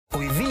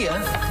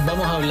día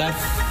vamos a hablar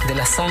de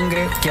la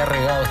sangre que ha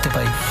regado este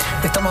país.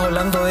 Estamos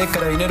hablando de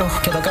carabineros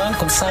que atacaban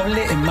con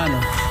sable en mano.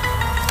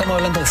 Estamos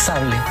hablando de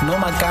sable, no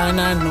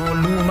macana, no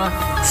luma,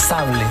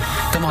 sable.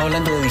 Estamos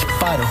hablando de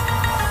disparos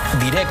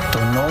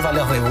directos, no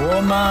balas de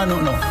goma,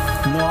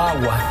 no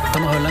agua.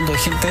 Estamos hablando de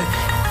gente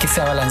que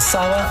se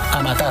abalanzaba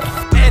a matar.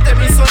 Este es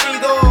mi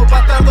sonido,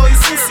 bastardo y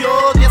sucio.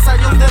 10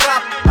 años de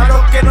rap, a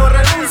los que no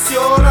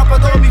renuncio. Rap a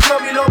todos mis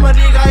homies, los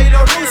manigas y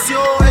los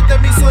rucios. Este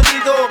es mi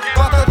sonido,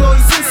 bastardo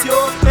y sucio.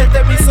 Este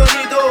es mi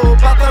sonido,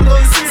 bastardo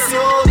y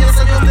sucio. 10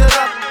 años de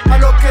rap, a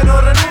los que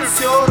no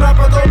renuncio. Rap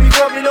a todos mis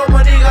homies, los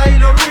manigas y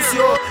los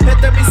rucios.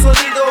 Este es mi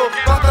sonido,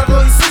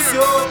 bastardo y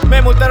sucio.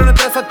 Me multaron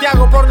entre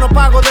Santiago por no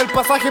pago del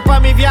pasaje pa'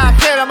 mi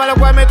viaje. La mala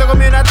wea me tocó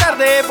una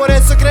tarde, por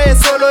eso creé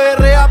solo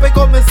RAP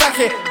con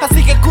mensaje.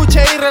 Así que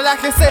escuche y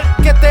relájese,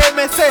 que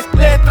TMC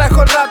les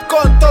trajo rap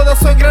con todo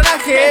su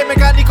engranaje.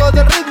 Mecánico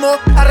del ritmo,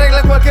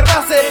 arregla cualquier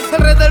base.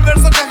 El red del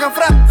verso caja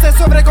frase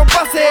sobre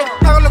compase.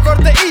 Hago los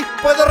cortes y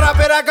puedo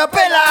raper a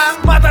capela.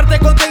 Matarte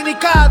con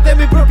técnica de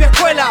mi propia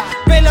escuela.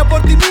 Vela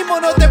por ti mismo,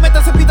 no te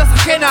metas en pitas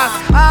ajenas.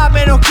 A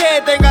menos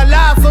que tengas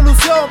la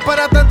solución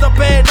para tanta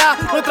pena.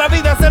 Nuestra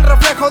vida es el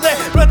reflejo de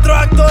nuestro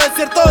acto, es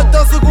cierto.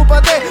 Entonces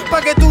ocúpate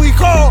pa' que tu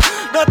hijo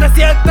no te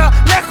sienta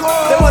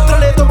lejos.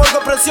 Demuéstrale tu amor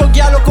con presión,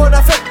 guíalo con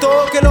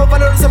afecto. Que los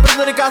valores se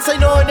aprenden en casa y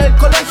no en el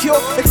colegio.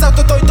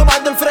 Exacto, estoy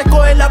tomando el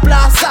fresco en la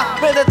plaza.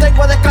 Me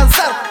detengo a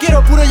descansar,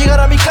 quiero puro llegar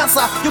a mi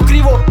casa. Yo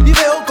escribo y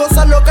veo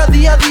cosas locas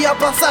día a día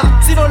pasar.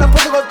 Si no las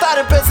puedo contar,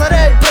 empezaré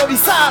a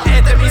improvisar.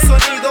 Este es mi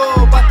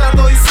sonido,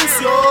 bastardo y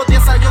sucio.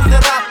 10 años de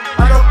rap,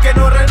 a los que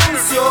no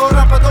renuncio.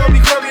 Rap a todos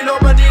mis homies,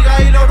 los manigas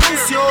y los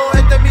rucios.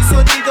 Este es mi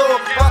sonido,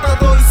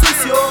 bastardo y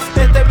sucio.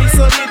 Este es mi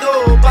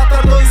sonido,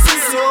 bastardo y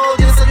sucio.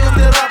 10 años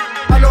de rap,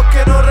 a los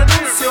que no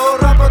renuncio.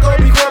 Rap a todos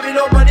mis homies,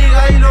 los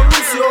manigas y los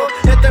rucios.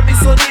 Este es mi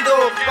sonido,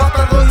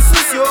 bastardo y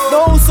sucio.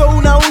 No uso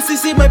una Uzi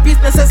si my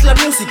business es la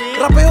music.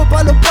 Rapeo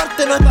pa' los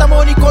partes, no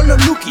estamos ni con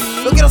los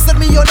Lucky. No quiero ser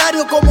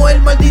millonario como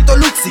el maldito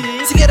Luxi.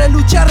 Si quieres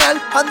luchar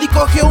real, Andy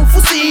coge un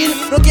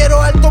fusil. No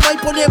quiero alto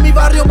Maipo ni en mi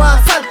barrio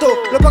más alto.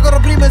 Los pacos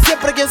reprimen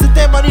siempre que se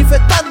esté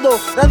manifestando.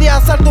 Nadie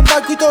asalta un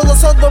banco y todos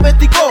son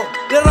domésticos.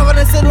 Le roban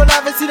el celu a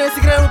la vecina y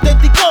se creen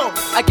auténticos.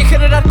 Hay que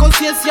generar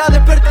conciencia,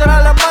 despertar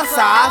a la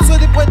masa. Soy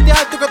de Puente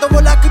Alto, que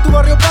tomo las que tu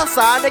barrio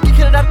pasa. Hay que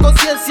generar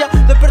conciencia,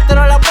 despertar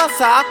a la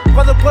masa.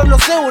 Cuando el pueblo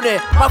se une,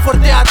 más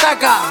fuerte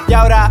ataca. Y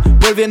ahora,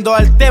 volviendo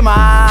al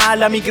tema,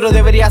 la micro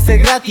debería ser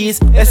gratis,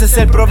 ese es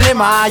el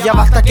problema. Ya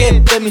basta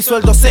que de mi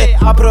sueldo se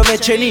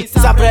aprovechen y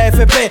sapra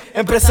FP.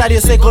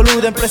 Empresarios se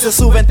coluden, precios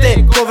suben,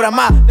 te cobran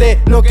más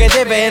de lo que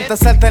deben. Te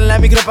saltan la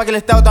micro para que el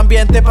Estado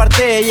también te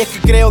parte. Y es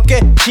que creo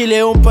que Chile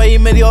es un país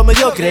medio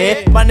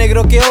mediocre, más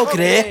negro que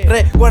ocre.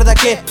 Recuerda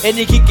que en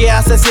Iquique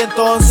hace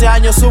 111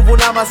 años hubo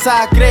una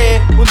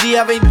masacre. Un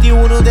día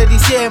 21 de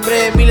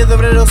diciembre, miles de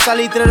obreros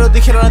salitreros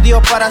dijeron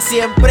adiós para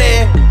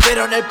siempre.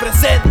 Pero en el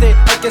presente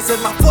hay que ser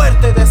más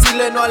fuerte,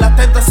 decirle no a las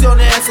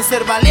tentaciones, eso es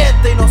ser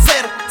valiente y no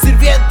ser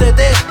sirviente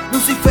de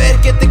Lucifer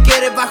que te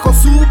quiere bajo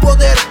su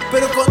poder.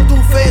 Pero con tu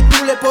fe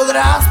tú le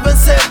podrás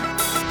vencer.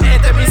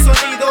 Este es mi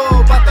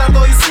sonido,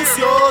 bastardo y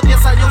sucio.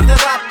 10 años de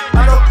rap,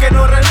 a los que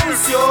no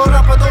renuncio.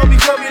 Rap a todos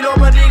mis homies, los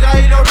manigas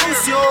y los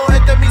rucios.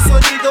 Este es mi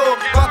sonido,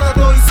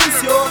 bastardo y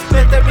sucio.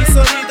 Este es mi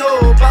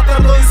sonido,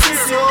 bastardo y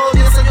sucio.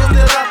 10 años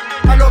de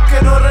rap, a los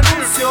que no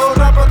renuncio.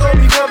 Rap a todos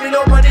mis homies,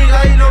 los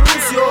manigas y los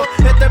rucios.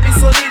 Este es mi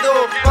sonido,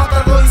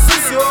 bastardo y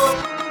sucio.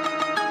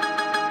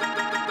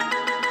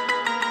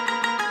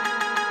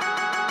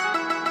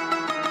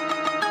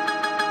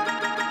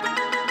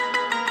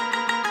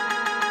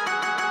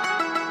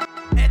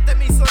 Este es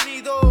mi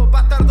sonido,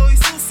 bastardo y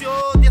sucio.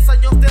 10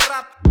 años de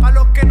rap, a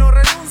los que no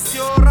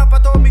renuncio. Rap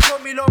a todos mis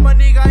homies, los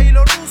manigas y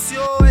los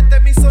rucios. Este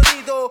es mi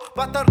sonido,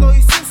 bastardo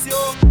y sucio.